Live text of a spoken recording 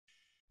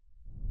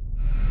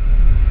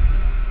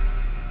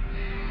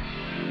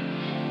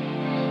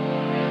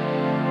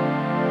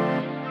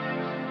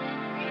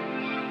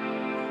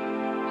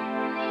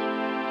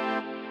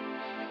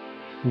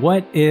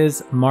What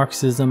is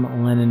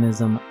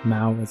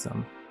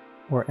Marxism-Leninism-Maoism,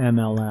 or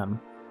MLM?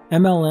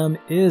 MLM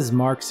is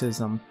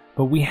Marxism,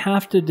 but we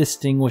have to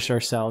distinguish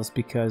ourselves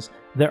because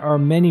there are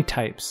many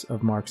types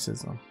of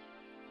Marxism.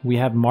 We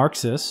have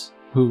Marxists,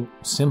 who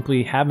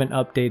simply haven't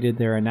updated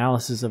their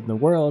analysis of the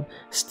world,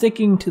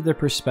 sticking to the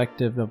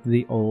perspective of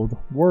the old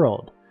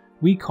world.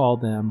 We call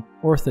them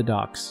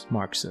orthodox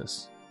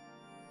Marxists.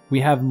 We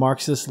have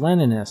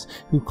Marxist-Leninists,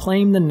 who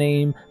claim the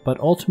name but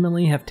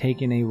ultimately have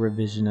taken a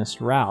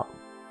revisionist route.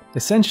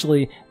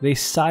 Essentially, they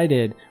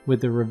sided with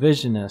the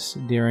revisionists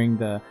during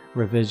the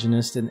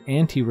revisionist and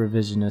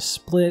anti-revisionist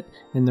split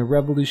in the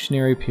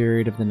revolutionary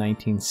period of the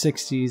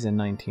 1960s and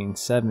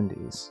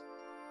 1970s.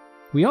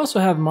 We also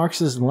have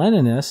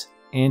Marxist-Leninists,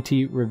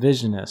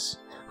 anti-revisionists,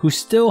 who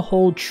still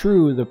hold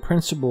true the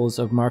principles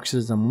of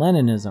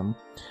Marxism-Leninism,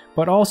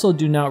 but also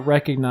do not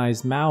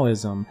recognize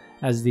Maoism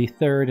as the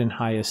third and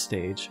highest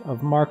stage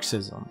of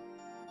Marxism.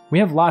 We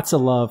have lots of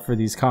love for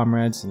these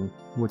comrades and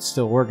would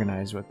still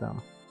organize with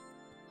them.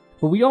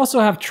 But we also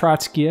have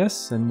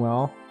Trotskyists, and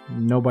well,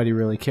 nobody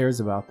really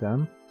cares about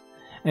them.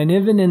 And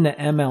even in the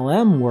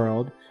MLM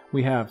world,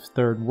 we have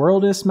Third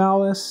Worldist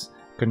Maoists,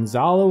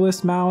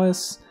 Gonzaloist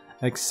Maoists,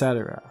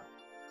 etc.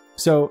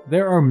 So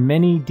there are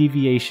many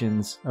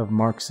deviations of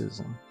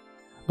Marxism.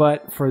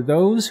 But for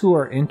those who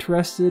are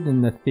interested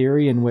in the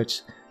theory in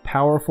which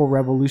powerful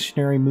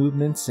revolutionary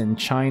movements in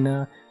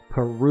China,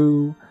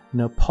 Peru,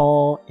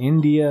 Nepal,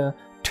 India,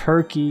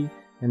 Turkey,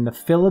 and the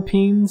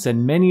Philippines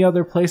and many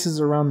other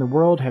places around the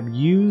world have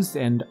used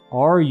and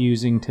are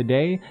using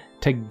today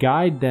to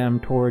guide them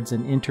towards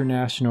an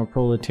international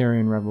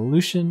proletarian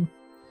revolution,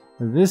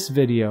 this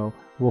video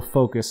will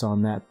focus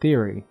on that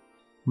theory: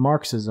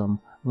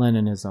 Marxism,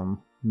 Leninism,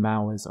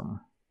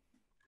 Maoism.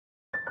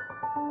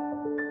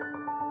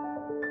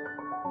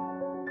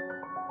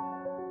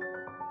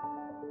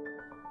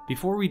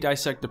 Before we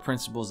dissect the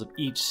principles of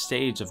each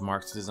stage of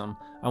Marxism,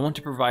 I want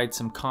to provide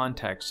some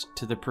context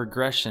to the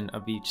progression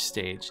of each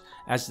stage,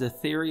 as the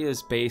theory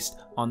is based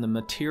on the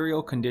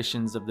material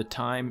conditions of the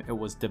time it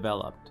was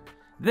developed.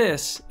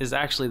 This is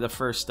actually the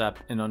first step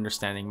in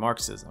understanding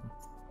Marxism.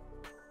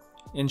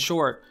 In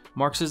short,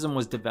 Marxism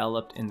was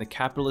developed in the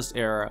capitalist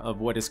era of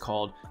what is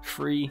called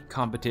free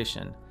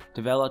competition,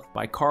 developed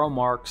by Karl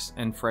Marx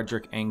and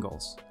Friedrich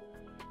Engels.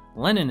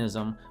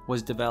 Leninism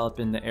was developed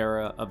in the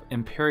era of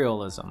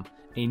imperialism,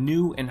 a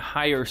new and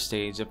higher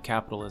stage of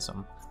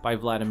capitalism, by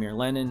Vladimir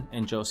Lenin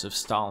and Joseph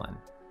Stalin.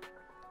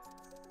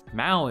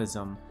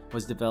 Maoism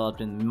was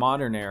developed in the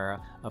modern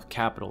era of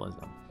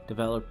capitalism,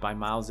 developed by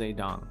Mao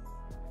Zedong.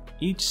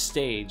 Each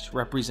stage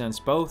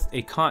represents both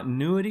a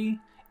continuity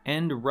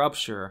and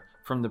rupture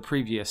from the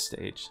previous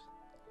stage.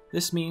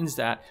 This means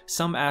that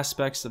some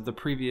aspects of the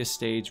previous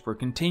stage were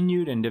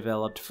continued and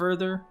developed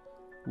further,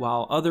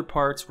 while other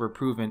parts were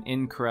proven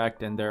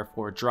incorrect and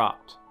therefore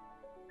dropped.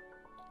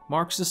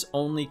 Marxists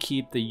only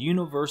keep the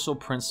universal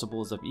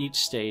principles of each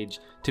stage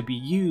to be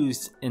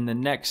used in the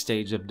next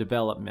stage of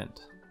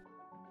development.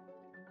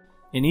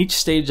 In each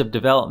stage of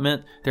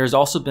development, there has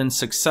also been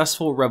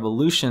successful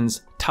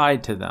revolutions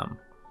tied to them.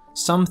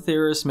 Some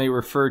theorists may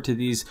refer to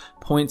these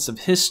points of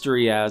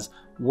history as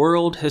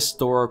world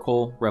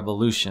historical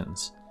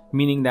revolutions,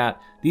 meaning that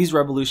these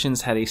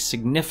revolutions had a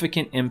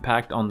significant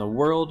impact on the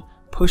world,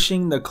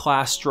 pushing the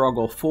class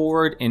struggle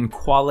forward in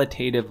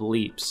qualitative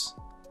leaps.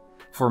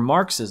 For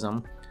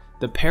Marxism,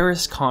 the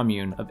Paris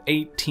Commune of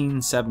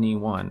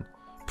 1871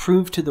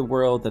 proved to the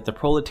world that the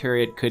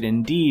proletariat could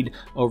indeed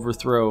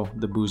overthrow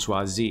the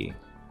bourgeoisie.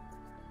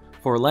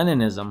 For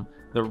Leninism,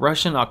 the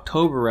Russian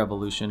October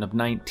Revolution of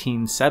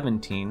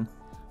 1917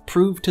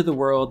 proved to the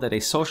world that a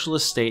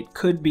socialist state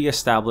could be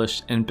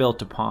established and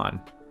built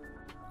upon.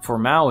 For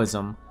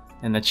Maoism,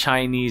 and the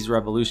Chinese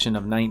Revolution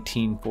of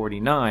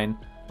 1949,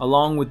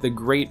 along with the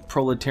Great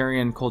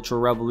Proletarian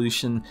Cultural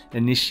Revolution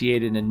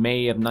initiated in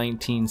May of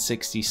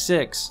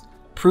 1966,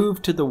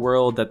 proved to the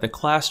world that the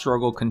class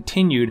struggle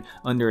continued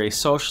under a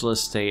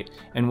socialist state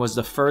and was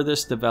the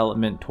furthest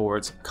development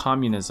towards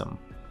communism.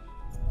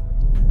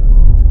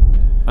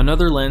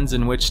 Another lens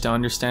in which to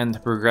understand the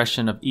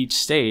progression of each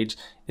stage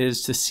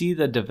is to see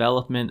the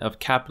development of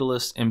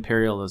capitalist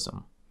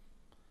imperialism.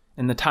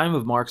 In the time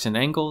of Marx and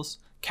Engels,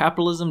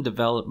 capitalism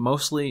developed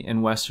mostly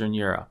in Western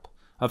Europe,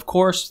 of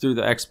course through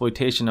the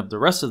exploitation of the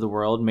rest of the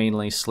world,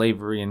 mainly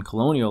slavery and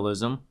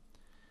colonialism.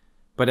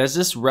 But as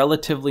this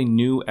relatively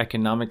new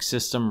economic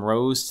system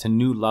rose to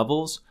new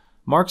levels,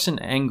 Marx and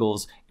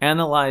Engels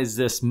analyzed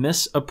this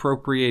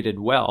misappropriated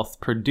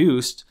wealth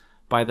produced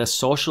by the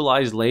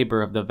socialized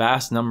labor of the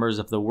vast numbers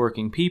of the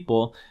working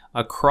people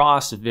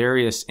across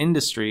various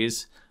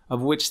industries,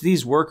 of which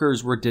these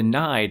workers were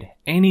denied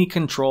any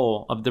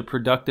control of the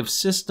productive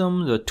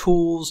system, the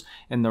tools,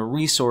 and the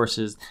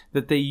resources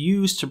that they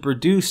used to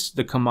produce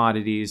the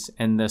commodities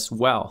and this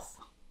wealth.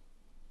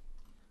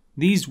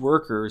 These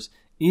workers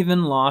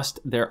even lost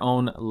their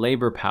own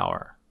labor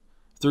power.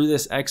 Through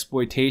this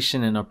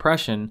exploitation and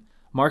oppression,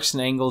 Marx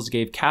and Engels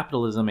gave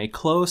capitalism a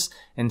close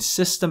and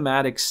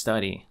systematic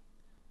study.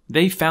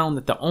 They found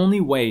that the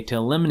only way to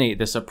eliminate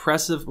this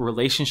oppressive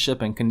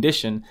relationship and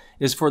condition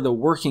is for the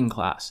working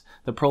class,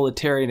 the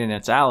proletariat and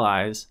its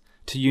allies,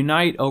 to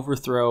unite,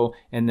 overthrow,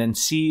 and then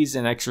seize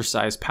and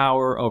exercise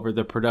power over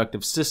the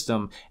productive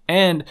system,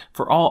 and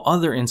for all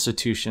other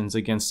institutions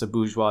against the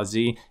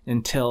bourgeoisie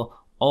until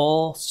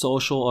all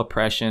social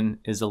oppression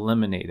is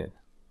eliminated.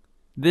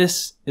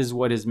 This is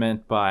what is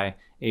meant by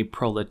a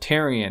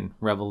proletarian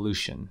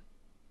revolution.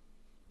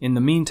 In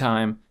the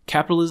meantime,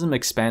 capitalism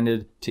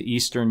expanded to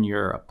Eastern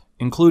Europe,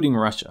 including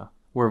Russia,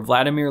 where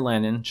Vladimir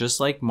Lenin, just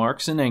like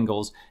Marx and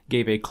Engels,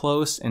 gave a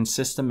close and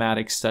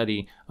systematic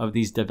study of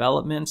these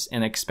developments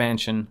and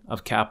expansion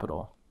of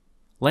capital.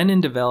 Lenin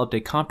developed a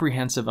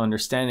comprehensive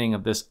understanding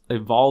of this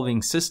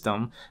evolving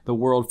system, the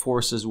world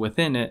forces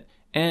within it,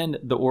 and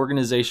the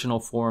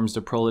organizational forms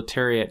the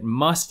proletariat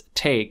must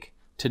take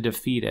to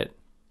defeat it.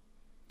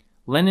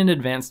 Lenin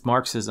advanced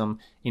Marxism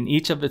in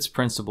each of its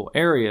principal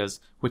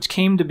areas, which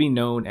came to be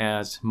known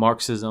as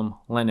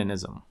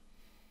Marxism-Leninism.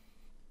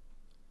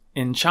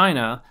 In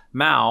China,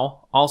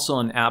 Mao, also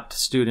an apt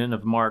student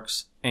of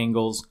Marx,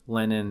 Engels,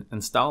 Lenin,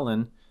 and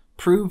Stalin,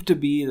 proved to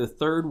be the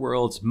Third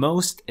World's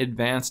most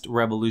advanced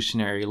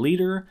revolutionary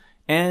leader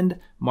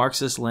and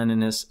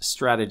Marxist-Leninist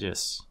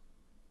strategist.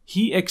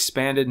 He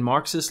expanded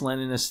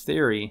Marxist-Leninist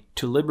theory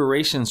to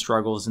liberation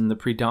struggles in the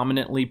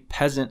predominantly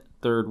peasant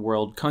Third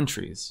World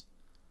countries.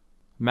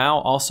 Mao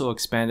also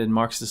expanded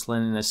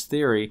Marxist-Leninist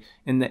theory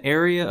in the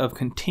area of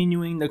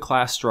continuing the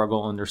class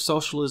struggle under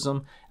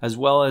socialism, as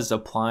well as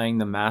applying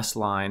the mass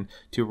line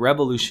to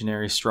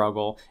revolutionary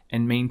struggle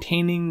and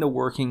maintaining the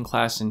working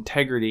class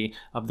integrity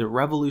of the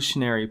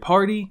Revolutionary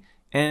Party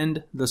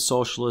and the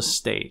socialist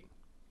state.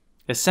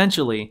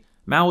 Essentially,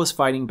 Mao was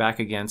fighting back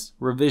against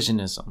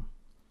revisionism.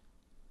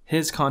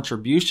 His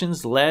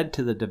contributions led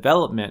to the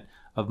development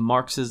of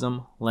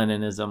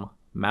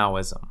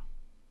Marxism-Leninism-Maoism.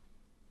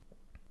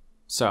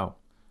 So,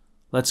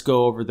 let's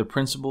go over the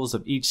principles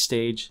of each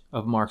stage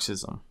of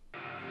Marxism.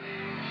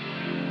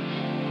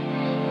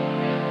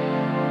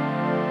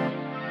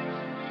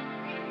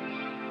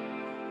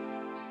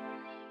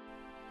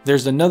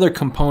 There's another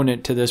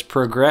component to this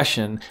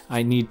progression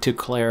I need to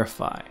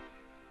clarify.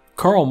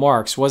 Karl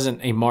Marx wasn't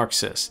a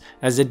Marxist,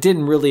 as it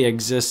didn't really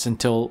exist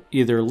until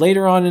either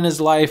later on in his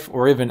life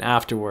or even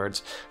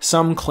afterwards.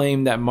 Some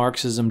claim that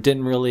Marxism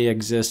didn't really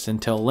exist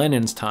until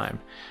Lenin's time.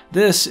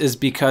 This is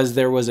because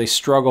there was a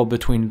struggle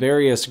between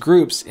various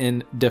groups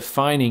in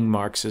defining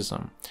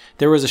Marxism.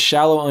 There was a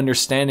shallow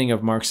understanding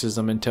of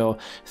Marxism until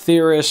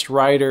theorists,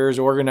 writers,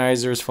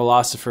 organizers,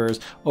 philosophers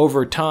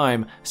over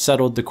time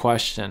settled the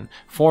question,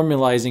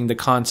 formalizing the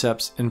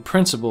concepts and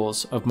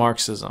principles of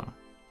Marxism.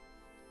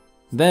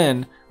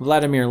 Then,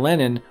 Vladimir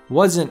Lenin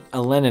wasn't a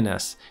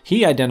Leninist.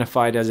 He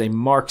identified as a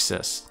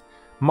Marxist.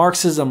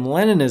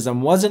 Marxism-Leninism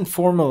wasn't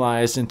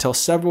formalized until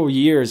several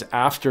years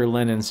after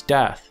Lenin's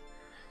death.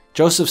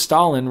 Joseph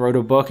Stalin wrote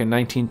a book in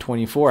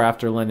 1924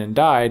 after Lenin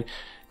died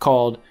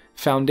called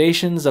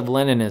Foundations of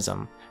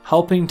Leninism,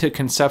 helping to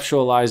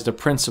conceptualize the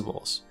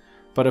principles.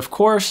 But of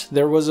course,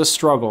 there was a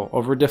struggle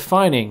over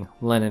defining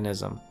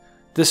Leninism.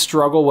 This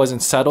struggle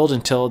wasn't settled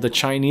until the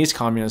Chinese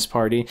Communist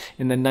Party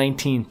in the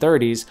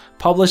 1930s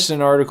published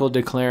an article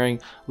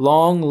declaring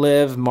 "Long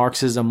live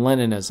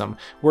Marxism-Leninism,"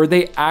 where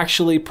they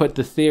actually put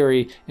the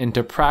theory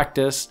into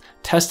practice,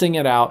 testing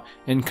it out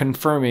and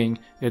confirming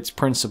its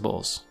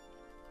principles.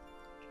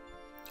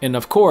 And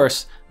of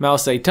course, Mao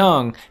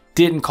tse-tung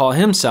didn't call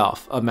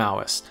himself a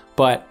Maoist,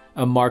 but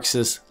a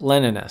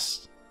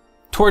Marxist-Leninist.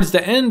 Towards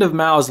the end of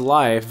Mao's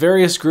life,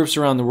 various groups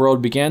around the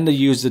world began to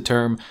use the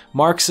term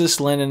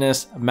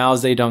Marxist-Leninist Mao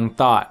Zedong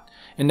thought,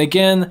 and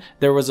again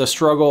there was a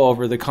struggle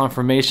over the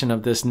confirmation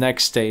of this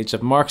next stage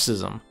of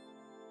Marxism.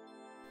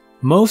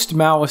 Most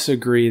Maoists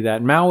agree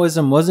that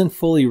Maoism wasn't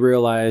fully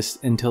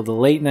realized until the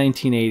late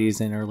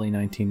 1980s and early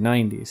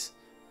 1990s.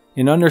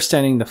 In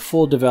understanding the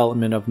full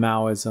development of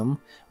Maoism,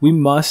 we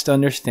must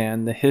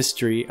understand the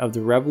history of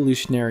the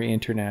Revolutionary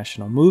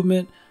International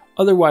Movement,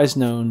 otherwise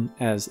known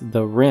as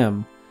the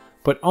RIM,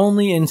 but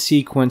only in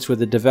sequence with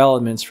the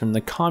developments from the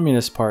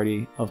Communist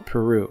Party of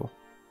Peru.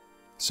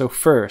 So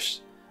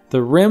first,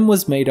 the RIM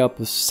was made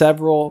up of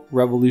several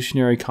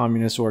revolutionary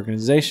communist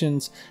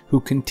organizations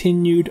who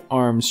continued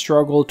armed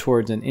struggle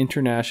towards an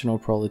international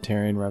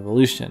proletarian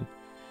revolution.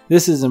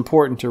 This is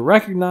important to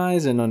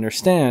recognize and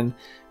understand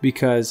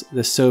because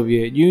the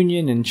Soviet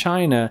Union and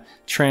China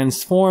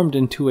transformed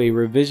into a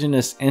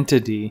revisionist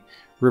entity,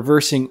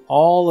 reversing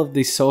all of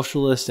the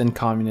socialist and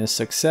communist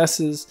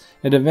successes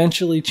and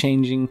eventually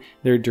changing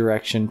their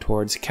direction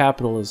towards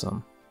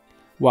capitalism.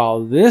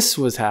 While this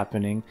was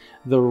happening,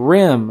 the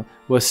RIM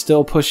was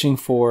still pushing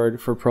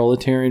forward for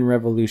proletarian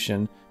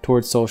revolution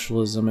towards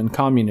socialism and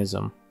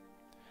communism.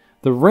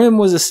 The RIM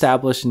was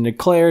established and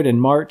declared in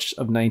March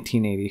of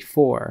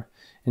 1984,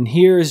 and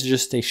here is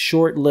just a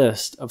short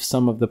list of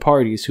some of the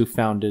parties who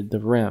founded the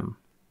RIM.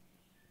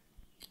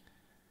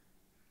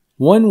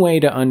 One way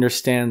to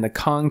understand the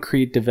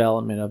concrete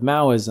development of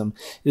Maoism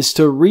is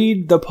to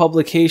read the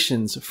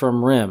publications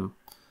from RIM,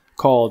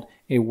 called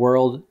A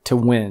World to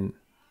Win.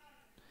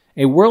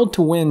 A world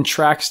to win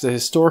tracks the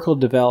historical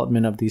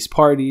development of these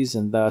parties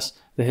and thus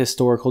the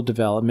historical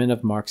development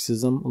of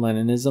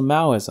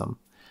Marxism-Leninism-Maoism,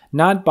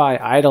 not by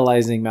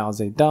idolizing Mao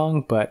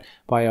Zedong, but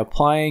by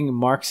applying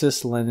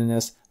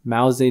Marxist-Leninist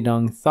Mao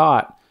Zedong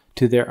thought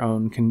to their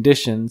own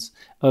conditions,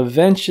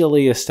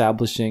 eventually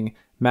establishing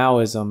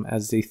Maoism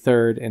as the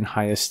third and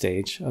highest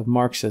stage of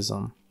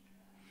Marxism.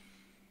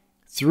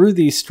 Through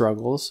these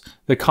struggles,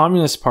 the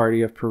Communist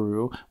Party of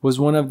Peru was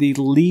one of the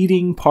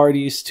leading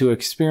parties to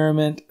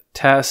experiment,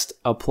 test,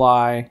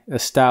 apply,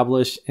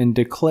 establish, and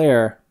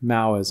declare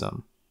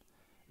Maoism.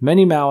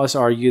 Many Maoists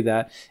argue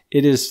that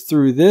it is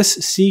through this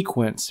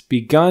sequence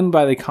begun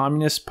by the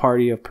Communist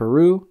Party of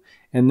Peru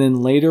and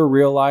then later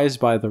realized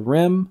by the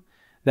RIM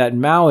that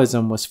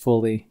Maoism was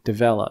fully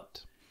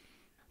developed.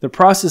 The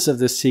process of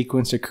this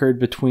sequence occurred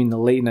between the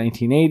late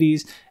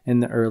 1980s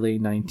and the early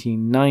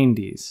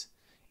 1990s.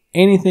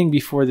 Anything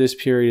before this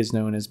period is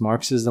known as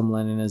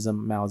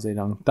Marxism-Leninism-Mao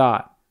Zedong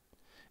thought.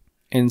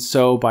 And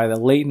so by the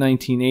late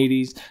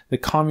 1980s, the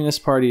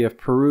Communist Party of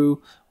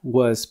Peru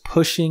was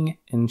pushing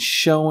and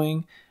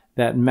showing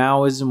that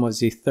Maoism was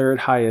the third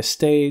highest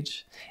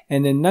stage.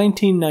 And in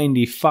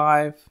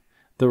 1995,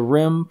 the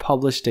RIM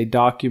published a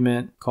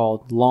document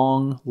called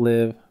Long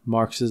Live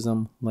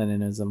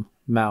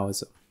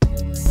Marxism-Leninism-Maoism.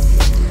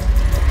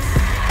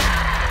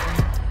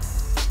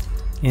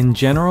 In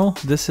general,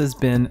 this has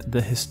been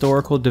the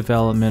historical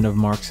development of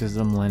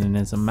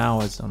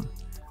Marxism-Leninism-Maoism.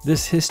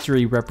 This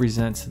history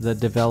represents the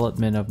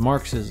development of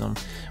Marxism,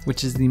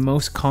 which is the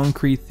most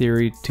concrete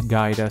theory to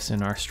guide us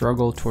in our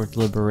struggle towards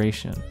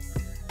liberation.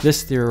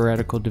 This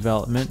theoretical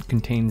development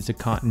contains the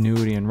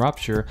continuity and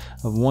rupture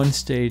of one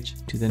stage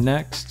to the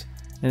next,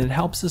 and it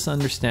helps us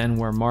understand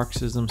where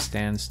Marxism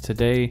stands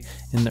today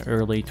in the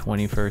early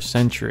 21st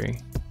century.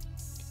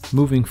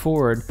 Moving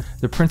forward,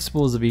 the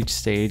principles of each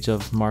stage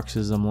of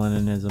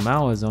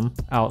Marxism-Leninism-Maoism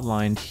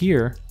outlined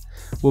here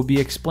will be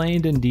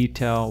explained in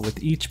detail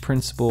with each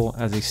principle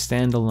as a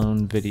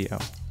standalone video.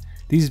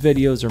 These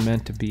videos are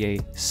meant to be a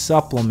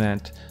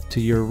supplement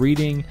to your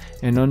reading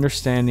and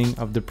understanding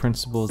of the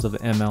principles of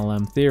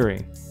MLM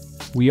theory.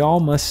 We all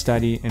must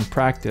study and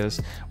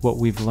practice what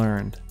we've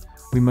learned.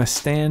 We must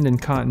stand in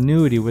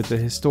continuity with the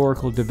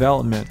historical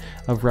development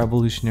of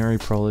revolutionary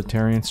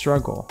proletarian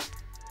struggle.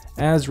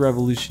 As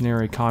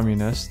revolutionary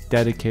communists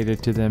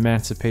dedicated to the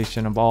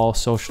emancipation of all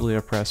socially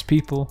oppressed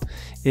people,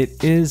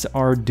 it is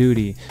our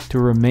duty to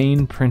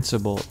remain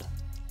principled,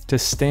 to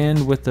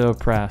stand with the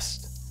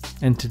oppressed,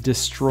 and to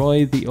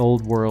destroy the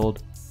old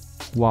world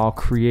while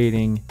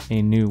creating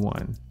a new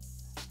one.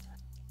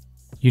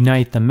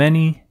 Unite the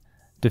many,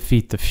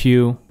 defeat the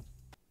few.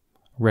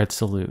 Red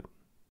salute.